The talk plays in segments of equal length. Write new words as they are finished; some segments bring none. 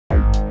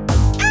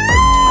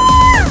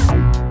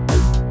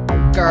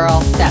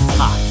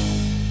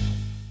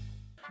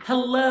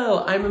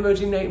Hello, I'm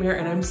Emoji Nightmare,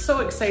 and I'm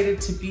so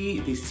excited to be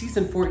the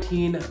season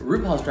 14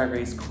 RuPaul's Drag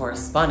Race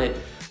correspondent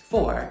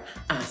for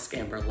Ask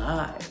Amber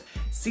Live.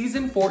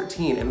 Season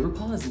 14, and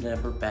RuPaul has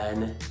never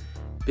been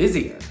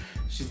busier.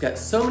 She's got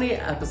so many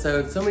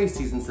episodes, so many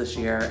seasons this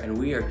year, and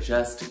we are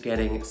just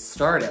getting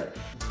started.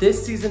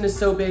 This season is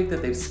so big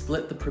that they've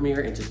split the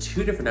premiere into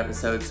 2 different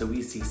episodes, so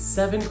we see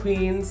 7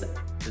 queens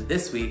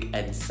this week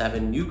and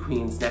 7 new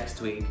queens next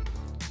week.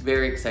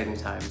 Very exciting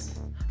times.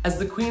 As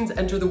the queens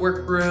enter the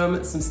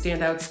workroom, some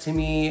standouts to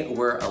me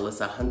were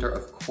Alyssa Hunter,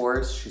 of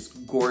course. She's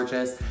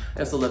gorgeous.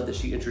 I also love that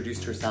she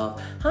introduced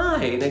herself.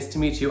 Hi, nice to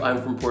meet you.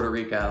 I'm from Puerto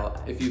Rico.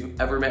 If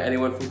you've ever met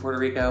anyone from Puerto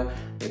Rico,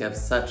 they have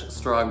such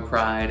strong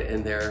pride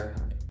in their...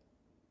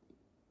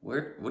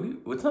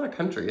 What's not a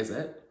country, is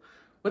it?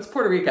 What's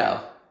Puerto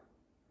Rico?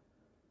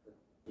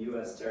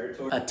 U.S.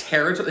 territory? A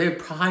territory. They have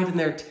pride in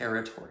their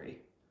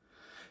territory.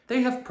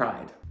 They have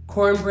pride.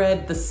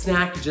 Cornbread, the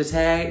snack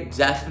jeté,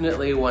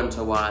 definitely one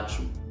to watch.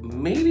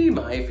 Maybe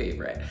my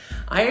favorite.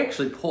 I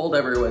actually polled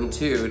everyone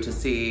too to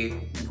see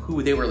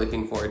who they were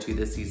looking forward to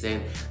this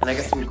season, and I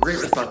got some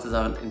great responses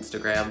on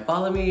Instagram.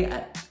 Follow me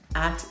at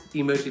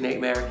Emoji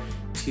Nightmare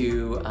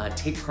to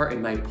take part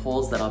in my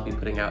polls that I'll be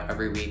putting out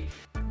every week.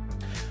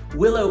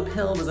 Willow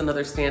Pill was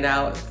another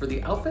standout for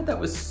the outfit it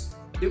was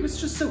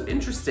just so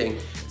interesting.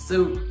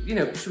 So, you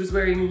know, she was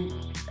wearing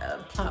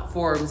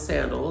platform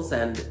sandals,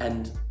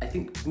 and I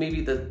think maybe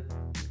the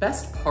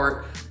best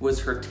part was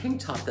her tank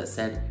top that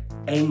said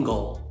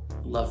angle.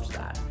 Loved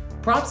that.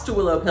 Props to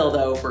Willow Pill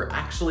though for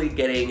actually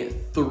getting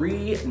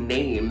 3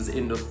 names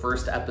in the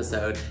first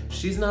episode.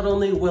 She's not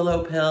only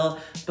Willow Pill,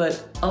 but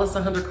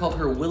Alyssa Hunter called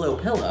her Willow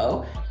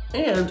Pillow,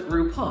 and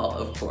RuPaul,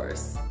 of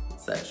course,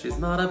 said she's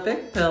not a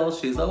big pill,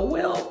 she's a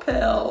will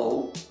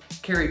pill.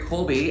 Carrie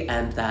Colby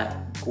and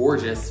that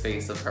gorgeous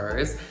face of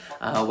hers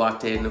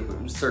walked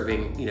in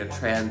serving, you know,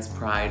 trans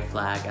pride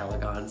flag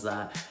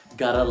eleganza.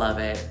 Gotta love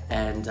it.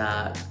 And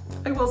I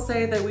will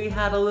say that we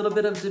had a little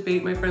bit of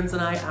debate, my friends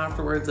and I,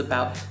 afterwards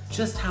about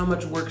just how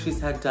much work she's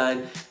had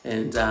done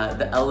and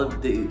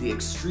the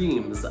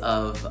extremes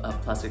of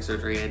plastic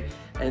surgery.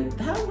 And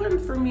that one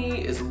for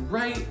me is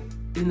right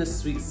in the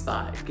sweet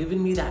spot,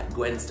 giving me that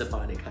Gwen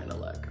Stefani kind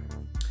of look.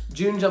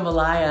 June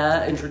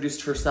Jambalaya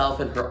introduced herself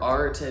and her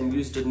art and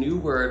used a new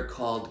word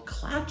called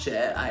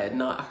clatchet. I had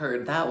not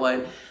heard that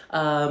one.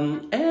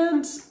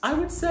 And I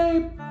would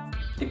say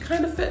it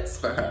kind of fits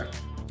for her.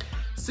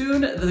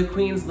 Soon, the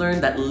queens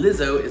learned that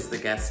Lizzo is the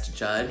guest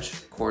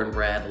judge.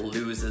 Cornbread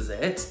loses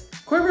it.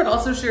 Cornbread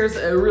also shares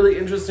a really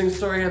interesting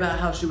story about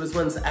how she was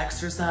once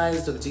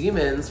exorcised of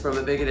demons from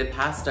a bigoted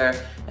pastor,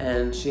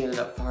 and she ended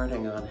up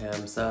farting on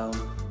him, so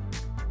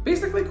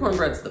basically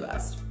Cornbread's the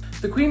best.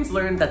 The queens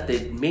learned that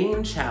the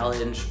main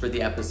challenge for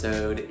the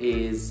episode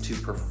is to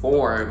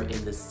perform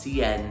in the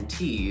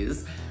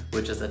CNTs,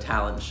 which is a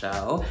talent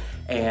show.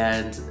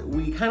 And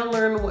we kind of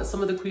learn what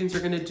some of the queens are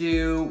gonna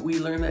do. We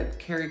learn that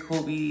Carrie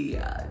Colby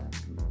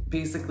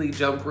basically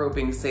jump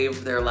roping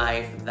saved their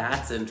life.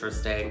 That's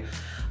interesting.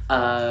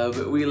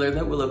 We learned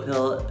that Willow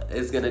Pill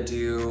is gonna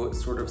do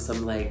sort of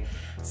some like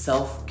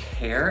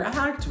self-care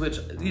act, which,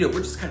 you know,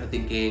 we're just kind of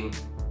thinking,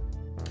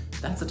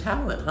 that's a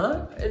talent,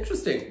 huh?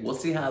 Interesting. We'll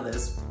see how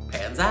this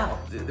pans out.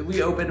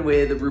 We open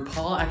with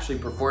RuPaul actually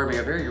performing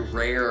a very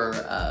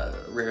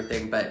rare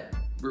thing, but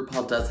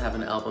RuPaul does have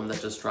an album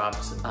that just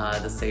dropped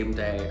the same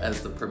day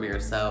as the premiere,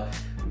 so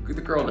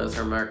the girl knows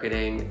her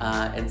marketing.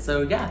 And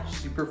so yeah,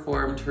 she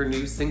performed her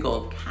new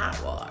single,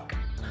 Catwalk.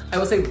 I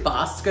will say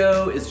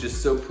Bosco is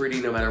just so pretty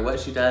no matter what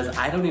she does.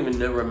 I don't even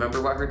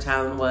remember what her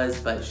talent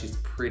was, but she's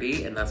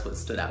pretty, and that's what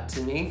stood out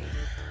to me.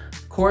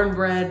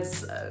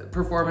 Cornbread's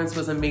performance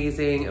was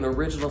amazing, an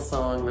original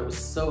song that was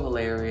so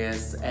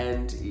hilarious,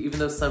 and even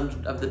though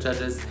some of the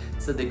judges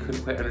said they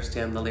couldn't quite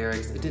understand the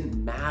lyrics, it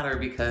didn't matter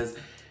because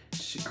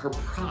her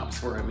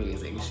props were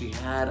amazing. She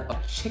had a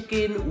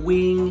chicken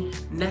wing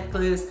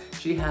necklace,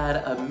 she had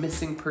a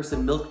missing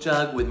person milk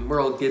jug with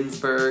Merle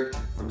Ginsburg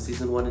from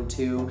season 1 and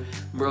 2,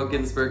 Merle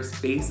Ginsburg's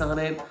face on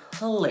it,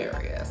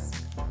 hilarious.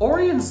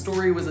 Orion's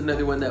story was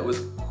another one that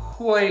was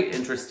quite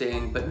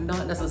interesting, but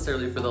not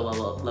necessarily for the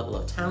level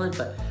of talent,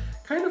 but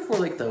kind of for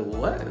like the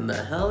what in the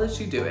hell is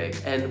she doing?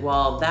 And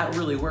while that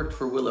really worked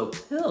for Willow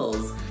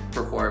Pill's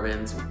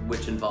performance,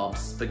 which involved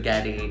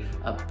spaghetti,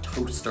 a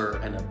toaster,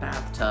 and a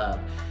bathtub,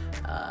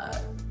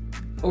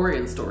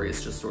 Orion's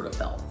stories just sort of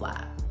fell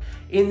flat.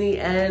 In the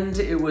end,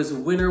 it was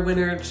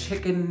winner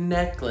chicken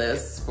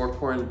necklace for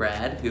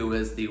Cornbread, who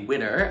was the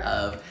winner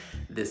of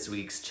this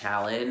week's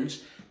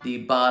challenge. The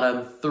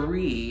bottom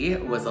 3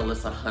 was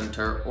Alyssa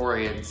Hunter,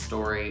 Orion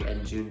Story,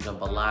 and June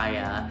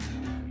Jambalaya,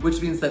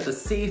 which means that the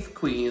safe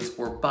queens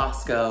were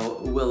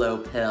Bosco, Willow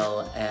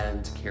Pill,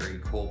 and Carrie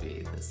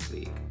Colby this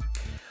week.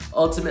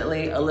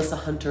 Ultimately, Alyssa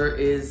Hunter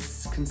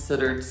is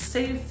considered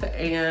safe,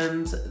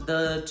 and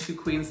the 2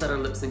 queens that are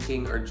lip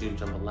syncing are June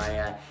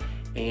Jambalaya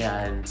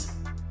and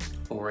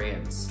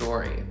Orion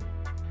Story.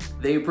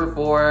 They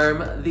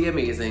perform the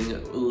amazing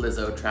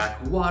Lizzo track,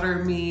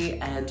 Water Me,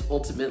 and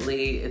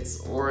ultimately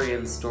it's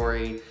Orion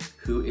Story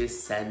who is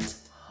sent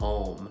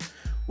home.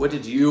 What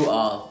did you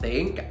all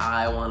think?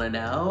 I wanna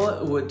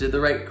know. Did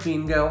the right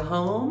queen go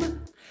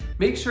home?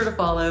 Make sure to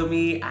follow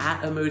me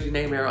at Emoji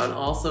Nightmare on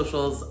all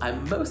socials.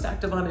 I'm most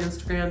active on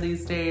Instagram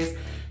these days.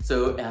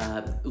 So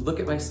look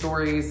at my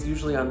stories,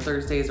 usually on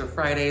Thursdays or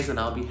Fridays, and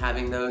I'll be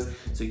having those.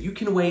 So you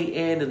can weigh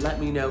in and let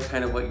me know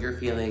kind of what you're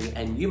feeling,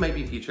 and you might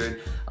be featured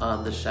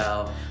on the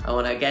show. I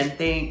wanna again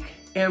thank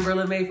Amber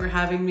LeMay for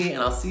having me,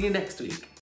 and I'll see you next week.